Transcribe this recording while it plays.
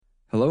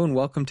Hello and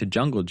welcome to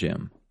Jungle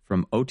Gym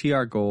from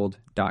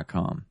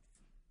OTRGold.com.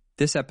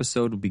 This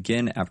episode will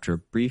begin after a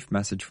brief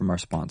message from our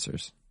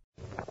sponsors.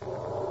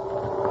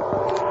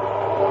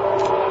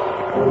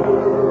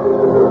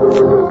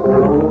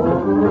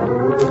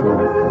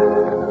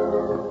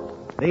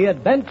 The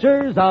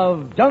Adventures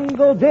of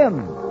Jungle Jim.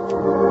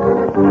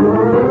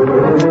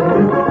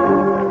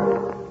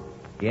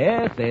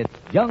 Yes, it's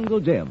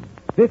Jungle Jim.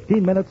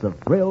 15 minutes of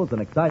thrills and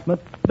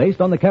excitement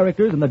based on the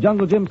characters in the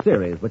Jungle Jim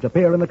series, which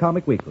appear in the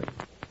Comic Weekly.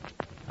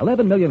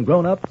 11 million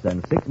grown-ups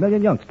and 6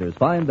 million youngsters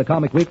find the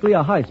Comic Weekly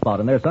a high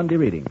spot in their Sunday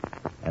reading.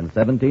 And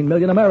 17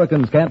 million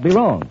Americans can't be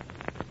wrong.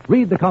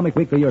 Read the Comic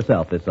Weekly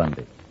yourself this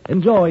Sunday.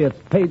 Enjoy its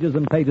pages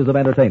and pages of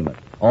entertainment,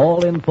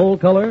 all in full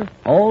color,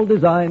 all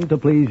designed to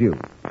please you.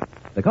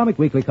 The Comic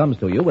Weekly comes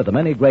to you with the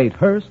many great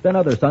Hearst and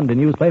other Sunday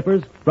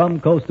newspapers from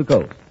coast to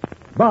coast.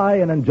 Buy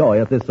and enjoy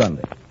it this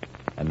Sunday.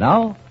 And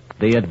now,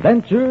 The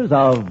Adventures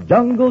of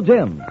Jungle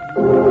Jim.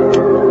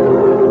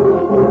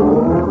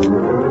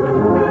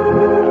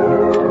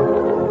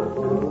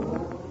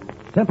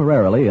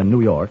 Temporarily in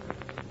New York,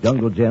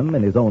 Jungle Jim,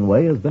 in his own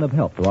way, has been of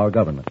help to our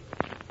government.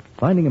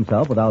 Finding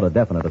himself without a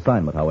definite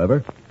assignment,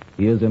 however,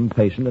 he is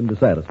impatient and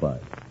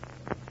dissatisfied.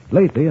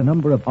 Lately, a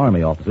number of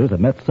Army officers have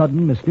met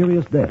sudden,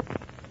 mysterious death,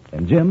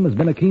 and Jim has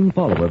been a keen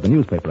follower of the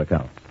newspaper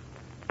accounts.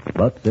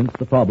 But since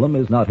the problem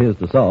is not his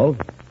to solve,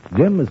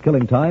 Jim is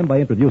killing time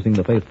by introducing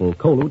the faithful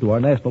Kolu to our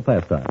national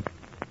pastime.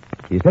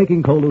 He's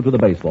taking Kolu to the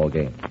baseball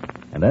game,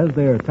 and as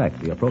their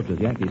taxi approaches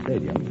Yankee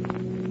Stadium...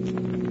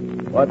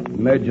 What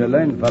Major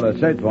Lane fella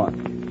say to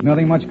him?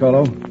 Nothing much,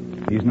 Kolu.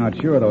 He's not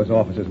sure those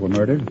officers were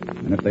murdered,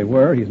 and if they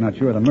were, he's not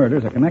sure the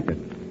murders are connected.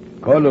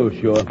 Kolu,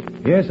 sure.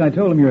 Yes, I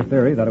told him your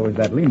theory that it was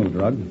that Limu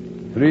drug.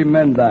 3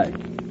 men died.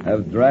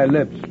 Have dry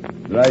lips,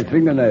 dry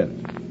fingernails.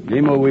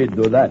 Limu weed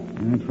do that.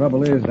 And the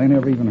trouble is, they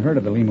never even heard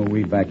of the Limu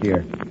weed back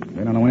here.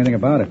 They don't know anything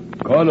about it.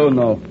 Kolu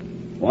no.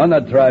 One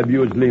tribe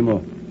use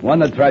Limu.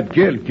 One tribe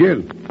kill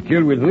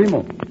with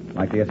Limu.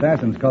 Like the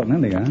assassins cult in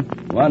India, huh?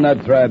 One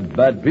tribe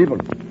bad people.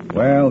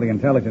 Well, the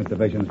intelligence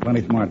division's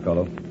plenty smart,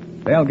 Kolu.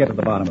 They'll get to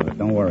the bottom of it,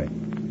 don't worry.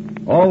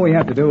 All we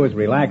have to do is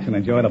relax and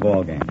enjoy the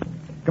ball game.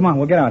 Come on,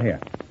 we'll get out here.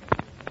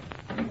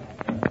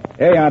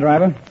 Here you are,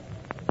 driver.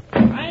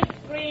 Ice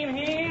cream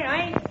here,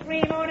 ice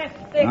cream on a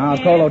stick. Now,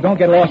 here. Kolu, don't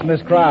get lost in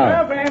this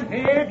crowd. Programs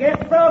here, get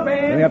the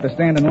program. We have to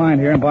stand in line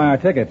here and buy our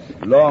tickets.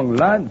 Long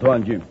line,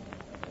 Tuan Jim.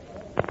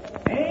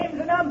 Names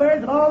and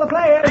numbers of all the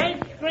players.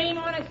 Ice cream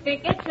on a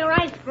stick. Get your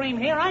ice cream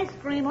here, ice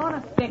cream on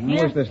a stick I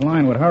here. wish this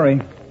line would hurry.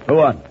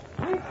 Tuan,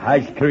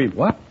 ice cream.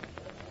 What?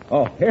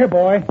 Oh, here,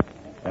 boy.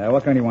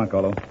 What kind do you want,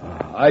 Kolu?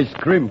 Ice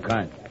cream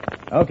kind.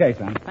 Okay,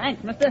 son.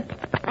 Thanks, mister.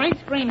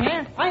 Ice cream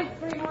here, ice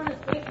cream on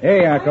a stick.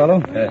 Here you are, Kolu.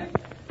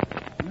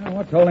 Now,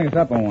 what's holding us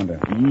up, I wonder?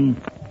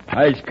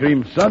 Ice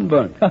cream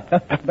sunburn.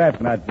 That's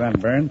not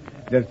sunburn.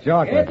 Just Get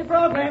chocolate. your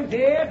programs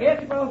here,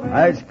 get your programs.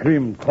 Ice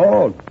cream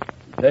cold.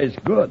 Tastes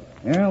good.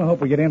 Well, I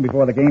hope we get in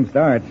before the game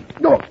starts.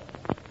 No.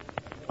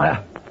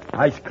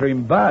 Ice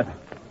cream bad.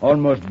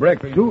 Almost break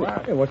too.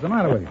 Hey, what's the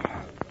matter with you?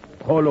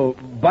 Kolu,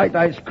 bite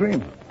ice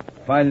cream.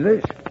 Find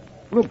this.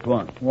 Look,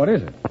 Tuan. What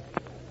is it?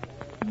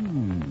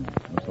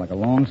 Looks like a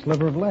long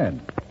sliver of lead.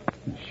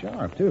 It's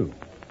sharp, too.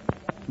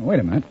 Wait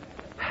a minute.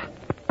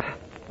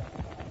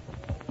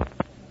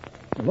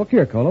 Look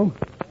here, Kolu.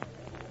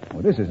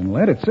 Well, this isn't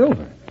lead, it's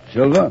silver.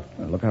 Silver?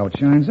 Well, look how it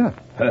shines up.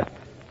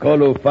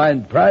 Kolu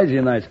find prize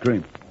in ice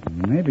cream.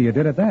 Maybe you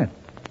did at that.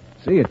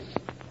 See,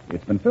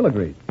 it's been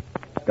filigreed.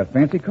 It's got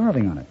fancy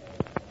carving on it.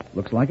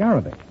 Looks like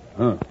Arabic.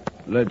 Huh.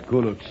 Let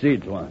Kolu see,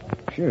 Tuan.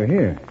 Sure,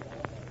 here.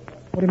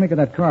 What do you make of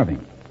that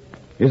carving?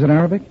 Is it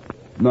Arabic?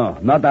 No,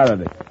 not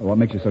Arabic. Well, what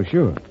makes you so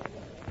sure?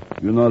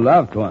 You no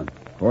laugh, Tuan.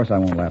 Of course I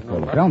won't laugh,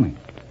 Kolu. Tell me.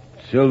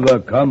 Silver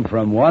come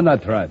from Wana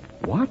tribe.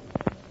 What?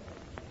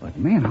 But,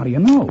 man, how do you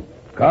know?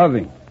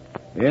 Carving.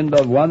 End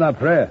of Wana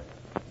prayer.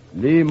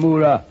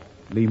 Limura.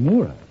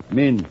 Limura.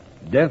 Mean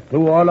death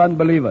to all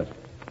unbelievers.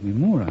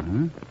 Limura,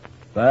 huh?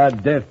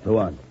 Bad death,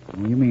 Tuan.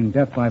 Well, you mean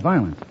death by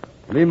violence.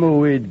 Limu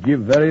weed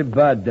give very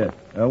bad death.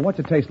 What's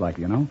it taste like,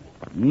 do you know?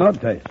 No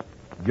taste.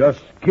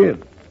 Just kill.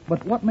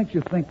 But what makes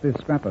you think this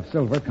scrap of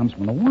silver comes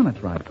from the Wana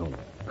tribe, Kolu?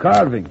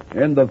 Carving.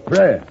 End of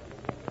prayer.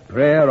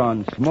 Prayer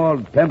on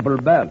small temple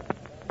bell.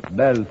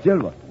 Bell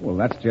silver. Well,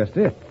 that's just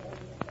it.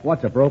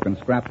 What's a broken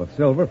scrap of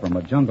silver from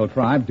a jungle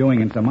tribe doing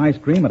in some ice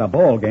cream at a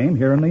ball game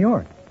here in New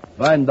York?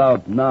 Find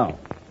out now.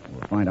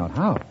 We'll find out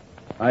how.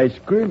 Ice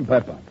cream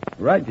pepper.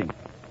 Writing.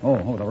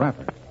 Oh, the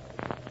wrapper.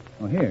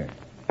 Oh, here.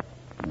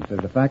 It says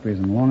the factory's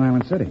in Long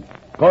Island City.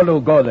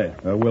 Kolu go there.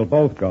 We'll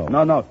both go.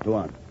 No,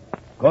 Tuan.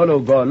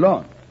 Kolu go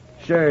alone.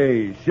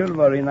 Say,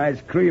 silver in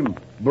ice cream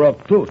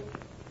broke tooth.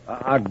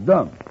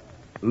 Agdam.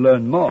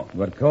 Learn more.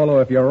 But,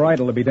 Kolu, if you're right,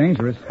 it'll be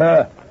dangerous.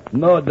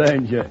 No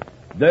danger.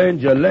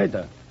 Danger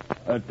later.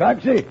 A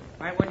taxi.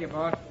 Why would you,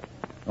 boss?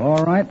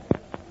 All right.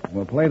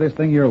 We'll play this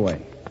thing your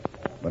way.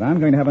 But I'm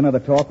going to have another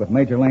talk with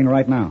Major Lane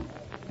right now.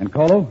 And,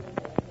 Kolu,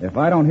 if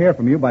I don't hear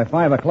from you by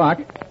 5 o'clock,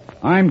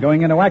 I'm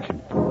going into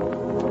action.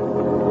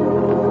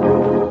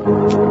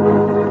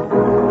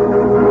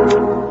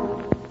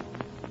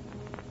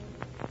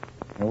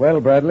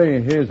 Well,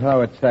 Bradley, here's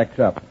how it stacks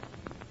up.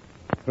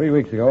 3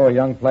 weeks ago, a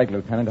young flight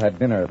lieutenant had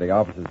dinner at the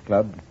officers'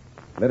 club,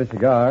 lit a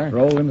cigar,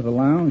 Rolled into the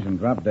lounge and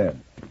dropped dead.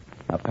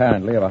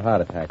 apparently of a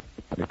heart attack.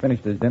 He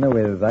finished his dinner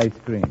with ice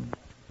cream.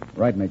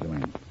 Right, Major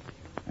Lane.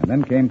 And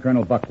then came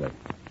Colonel Buckley.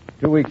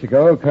 2 weeks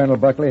ago, Colonel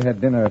Buckley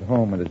had dinner at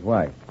home with his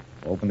wife,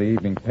 opened the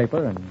evening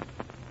paper, and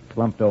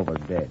slumped over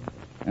dead.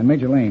 And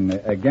Major Lane,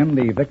 again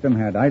the victim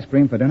had ice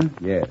cream for dinner?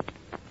 Yes.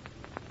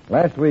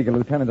 Last week, a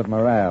lieutenant of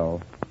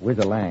morale,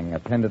 Whizzer Lang,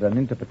 attended an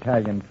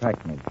inter-battalion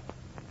track meet.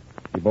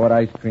 He bought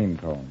ice cream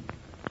cones,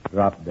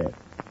 dropped dead.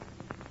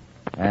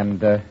 And,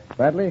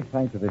 Bradley,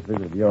 thanks to this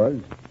visit of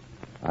yours,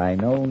 I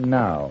know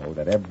now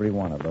that every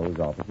one of those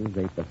officers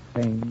ate the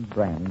same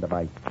brand of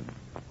ice cream.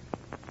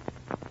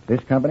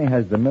 This company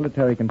has the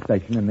military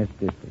concession in this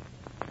district.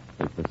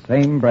 It's the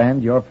same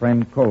brand your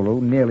friend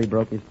Kolu nearly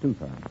broke his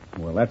tooth on.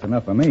 Well, that's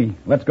enough for me.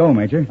 Let's go,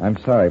 Major. I'm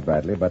sorry,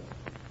 Bradley, but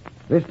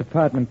this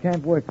department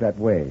can't work that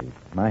way.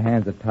 My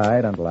hands are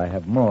tied until I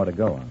have more to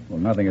go on. Well,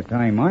 nothing is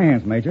tying my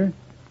hands, Major.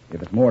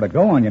 If it's more to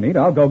go on you need,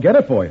 I'll go get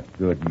it for you.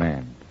 Good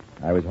man.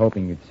 I was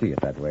hoping you'd see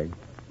it that way.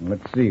 Well,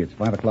 let's see. It's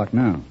 5 o'clock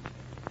now.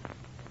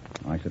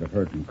 I should have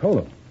heard from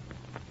Kolo.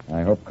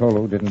 I hope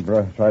Kolu didn't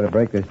try to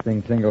break this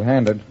thing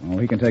single-handed. Oh,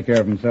 he can take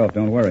care of himself.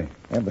 Don't worry.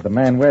 Yeah, but the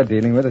man we're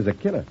dealing with is a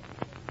killer.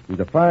 He's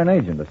a foreign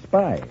agent, a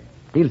spy.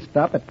 He'll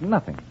stop at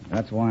nothing.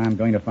 That's why I'm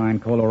going to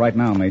find Kolo right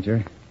now,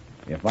 Major.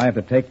 If I have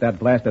to take that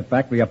blasted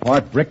factory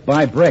apart brick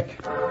by brick.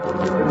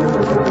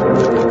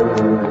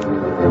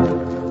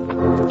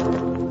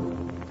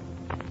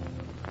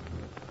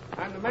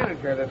 I'm the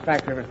manager of this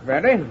factory, Mr.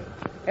 Bradley.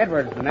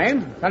 Edwards the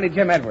name. Sonny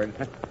Jim Edwards.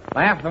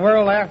 Laugh the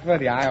world laughs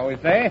with you, I always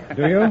say.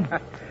 Do you?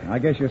 I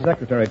guess your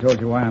secretary told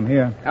you why I'm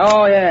here.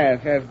 Oh,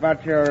 yes. Yes,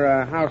 about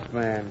your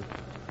houseman.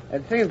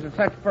 It seems that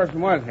such a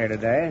person was here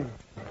today.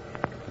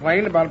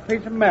 Complained about a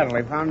piece of metal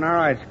he found in our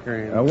ice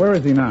cream. Where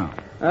is he now?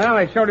 Well,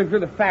 I showed him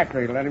through the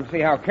factory to let him see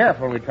how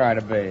careful we try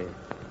to be.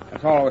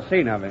 That's all I was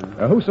seen of him.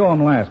 Who saw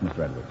him last,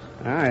 Mr. Edwards?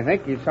 I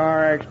think he saw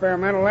our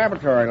experimental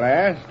laboratory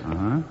last.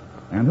 Uh-huh.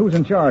 And who's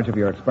in charge of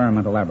your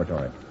experimental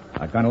laboratory?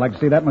 I'd kind of like to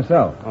see that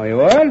myself. Oh, you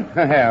would?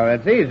 Well,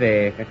 that's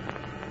easy.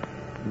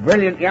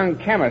 Brilliant young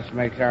chemist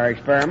makes our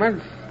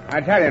experiments.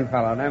 Italian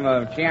fellow, name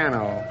of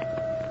Ciano.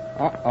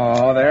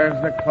 Uh-oh, there's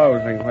the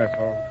closing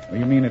whistle. Well,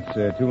 you mean it's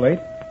too late?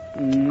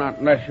 Not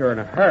unless you're in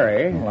a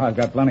hurry. Well, I've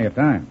got plenty of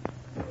time.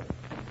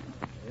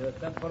 You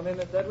sent for me,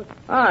 Mr. Edwards?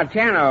 Ah,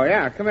 Ciano,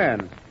 yeah, come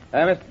in.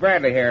 Mr.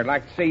 Bradley here. I'd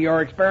like to see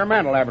your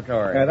experimental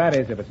laboratory. That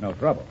is, if it's no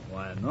trouble.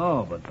 Why,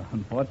 no, but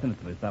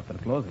unfortunately it's after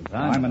closing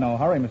time. I'm in no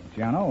hurry, Mr.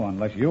 Ciano,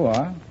 unless you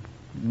are.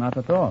 Not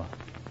at all.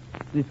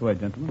 This way,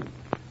 gentlemen.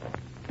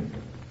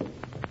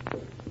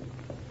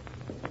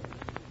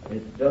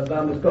 It's just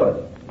down the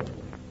corridor.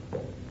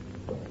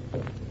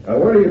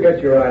 Where do you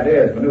get your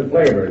ideas for new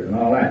flavors and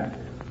all that?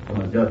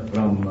 Well, just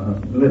from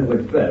little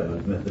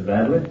experiments, Mr.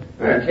 Bradley.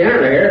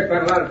 Ciano here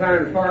spent a lot of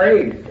time in Far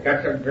East.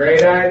 Got some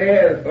great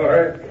ideas for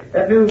it.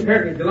 That new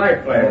Turkish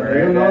Delight flavor. Do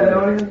you know the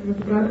audience,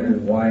 Mr. Bradley?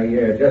 Why,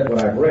 just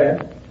what I've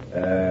read.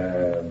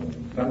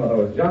 Some of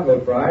those jungle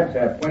tribes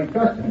have twin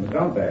customs,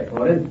 don't they?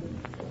 What is?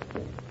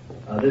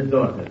 This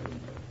door, sir.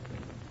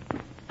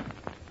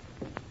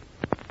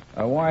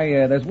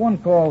 There's one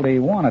called the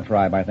Wana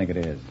tribe, I think it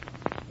is.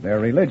 Their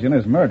religion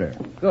is murder.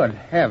 Good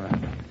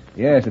heavens.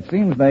 Yes, it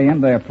seems they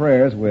end their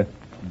prayers with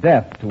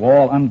death to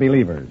all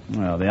unbelievers.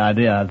 Well, the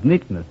idea has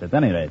neatness at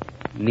any rate.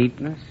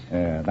 Neatness?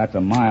 That's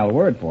a mild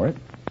word for it.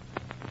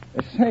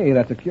 Say,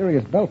 that's a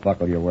curious belt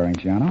buckle you're wearing,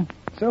 Ciano.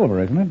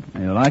 Silver, isn't it?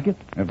 You like it?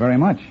 Very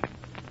much.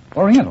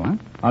 Oriental, huh?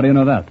 How do you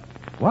know that?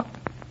 What?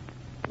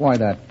 Why,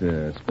 that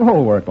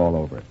scroll work all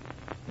over it.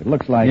 It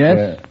looks like...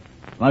 Yes?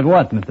 Like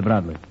what, Mr.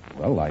 Bradley?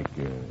 Well, like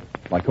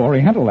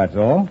Oriental, that's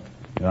all.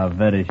 You have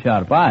very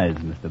sharp eyes,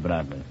 Mr.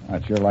 Bradley.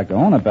 I'd sure like to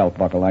own a belt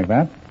buckle like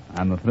that.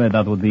 I'm afraid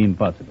that would be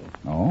impossible.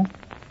 Oh?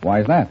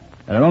 Why is that?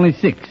 There are only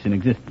 6 in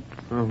existence.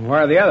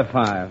 Where are the other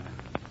 5?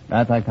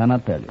 That I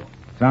cannot tell you.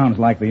 Sounds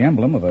like the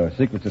emblem of a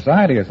secret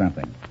society or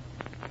something.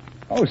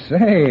 Oh,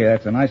 say,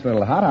 that's a nice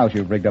little hothouse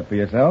you've rigged up for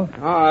yourself.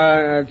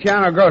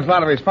 Ciano grows a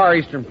lot of his Far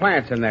Eastern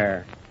plants in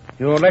there.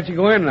 He won't let you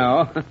go in,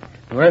 though.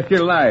 Worth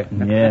your life.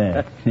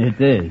 Yes,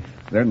 it is.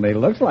 Certainly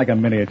looks like a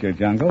miniature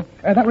jungle.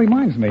 That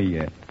reminds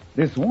me,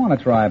 this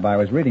Wana tribe I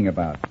was reading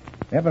about.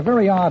 They have a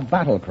very odd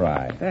battle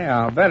cry.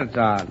 Yeah, I'll bet it's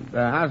odd.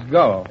 How's it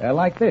go?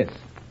 Like this.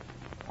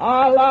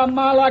 Allah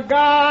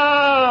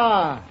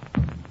Malaga!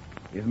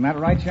 Isn't that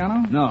right,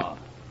 Ciano? No.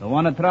 The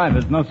Wana tribe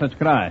has no such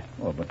cry.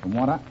 Oh, but from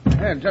what I...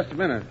 Hey, just a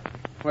minute.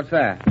 What's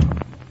that?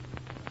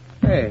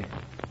 Hey,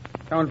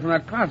 coming from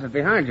that closet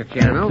behind you,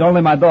 Ciano. It's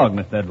only my dog,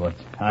 Mr. Edwards.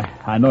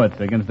 I know it's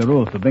against the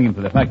rules to bring him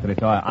to the factory,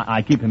 so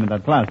I keep him in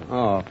that closet.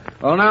 Oh.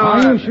 Well, now...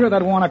 Are you sure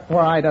that Wana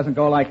cry doesn't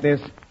go like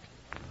this?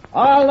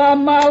 Allah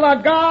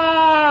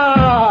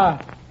Malaga!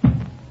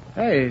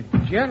 Hey,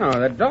 Ciano,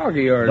 that dog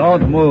of yours...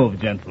 Don't move,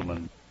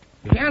 gentlemen.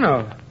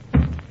 Ciano.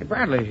 Hey,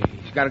 Bradley,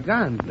 he's got a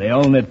gun. The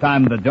only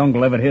time the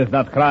jungle ever hears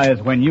that cry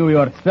is when you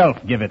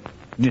yourself give it,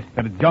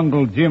 Mr.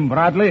 Jungle Jim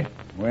Bradley.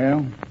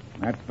 Well,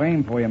 That's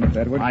fame for you, Miss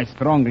Edwards. I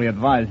strongly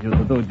advise you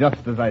to do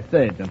just as I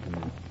say,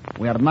 gentlemen.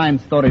 We are 9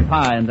 stories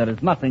high, and there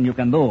is nothing you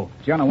can do.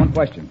 Gianna, one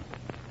question.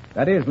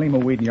 That is lima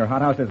weed in your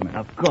hothouse, isn't it?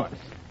 Of course.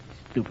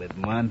 Stupid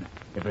man.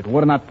 If it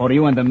were not for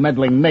you and the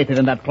meddling native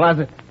in that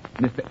closet,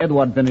 Mr.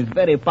 Edwards and his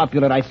very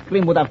popular ice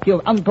cream would have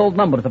killed untold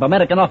numbers of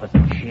American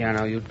officers.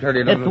 Chiano, you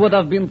dirty little... It would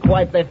have been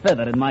quite a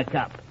feather in my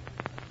cap.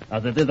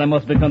 As it is, I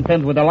must be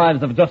content with the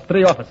lives of just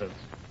 3 officers.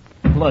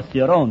 Plus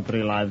your own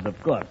 3 lives, of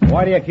course.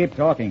 Why do you keep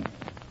talking?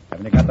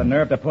 Haven't you got the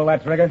nerve to pull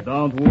that trigger?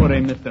 Don't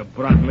worry, Mr.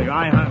 Bradley.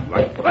 I have...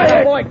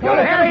 Hey, boy, go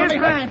There he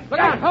is. Look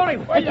out, hold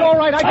him. It's all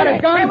right. I got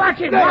his gun. Hey, watch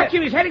him. Watch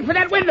him. He's heading for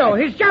that window.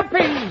 He's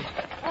jumping.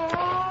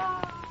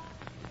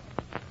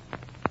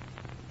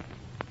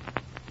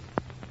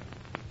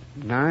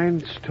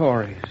 9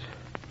 stories.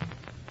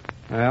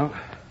 Well,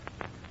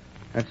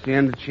 that's the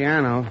end of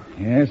Chiano.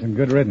 Yes, and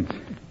good riddance.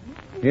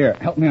 Here,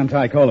 help me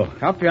untie Colo.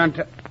 Help you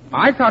untie...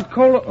 I thought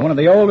Colo... One of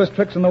the oldest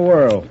tricks in the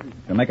world.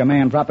 To make a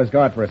man drop his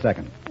guard for a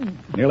second.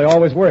 Nearly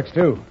always works,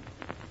 too.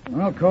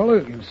 Well, Colo,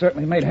 you've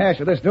certainly made hash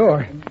of this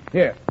door.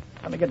 Here,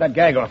 let me get that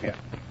gag off you.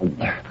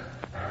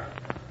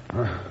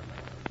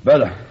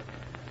 Better.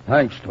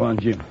 Thanks, Tuan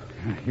Jim.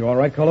 You all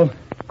right, Colo?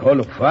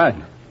 Colo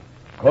fine.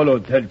 Colo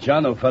tell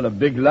Chano fell a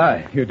big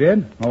lie. You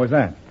did? What was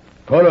that?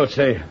 Colo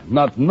say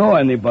not know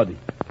anybody.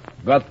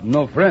 Got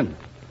no friend.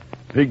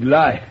 Big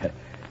lie.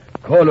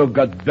 Colo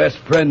got best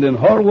friend in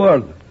whole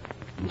world.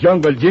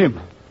 Jungle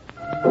Jim.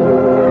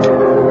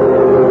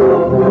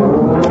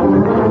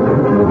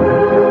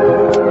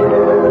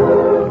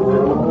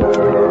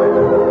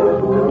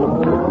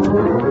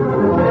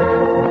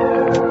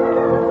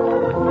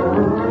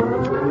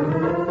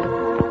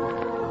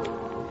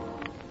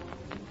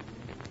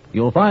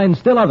 You'll find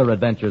still other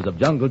adventures of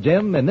Jungle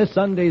Jim in this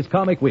Sunday's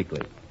Comic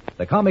Weekly,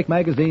 the comic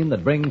magazine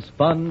that brings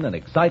fun and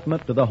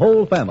excitement to the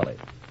whole family.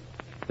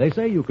 They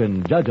say you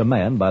can judge a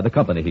man by the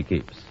company he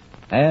keeps.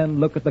 And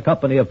look at the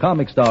company of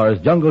comic stars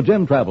Jungle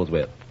Jim travels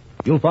with.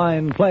 You'll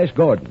find Flash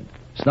Gordon,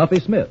 Snuffy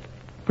Smith,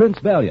 Prince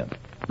Valiant,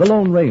 the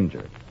Lone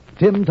Ranger,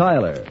 Tim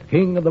Tyler,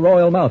 King of the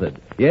Royal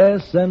Mounted,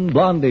 yes, and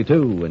Blondie,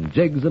 too, and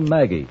Jiggs and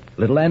Maggie,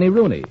 Little Annie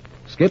Rooney,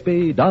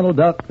 Skippy, Donald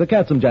Duck, the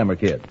Katzenjammer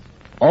Kids.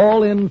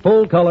 All in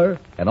full color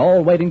and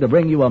all waiting to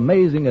bring you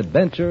amazing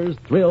adventures,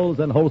 thrills,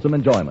 and wholesome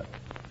enjoyment.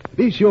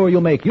 Be sure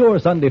you make your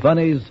Sunday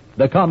funnies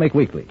the Comic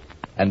Weekly.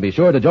 And be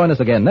sure to join us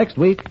again next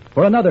week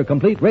for another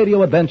complete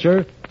radio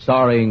adventure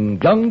starring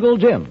Jungle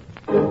Jim.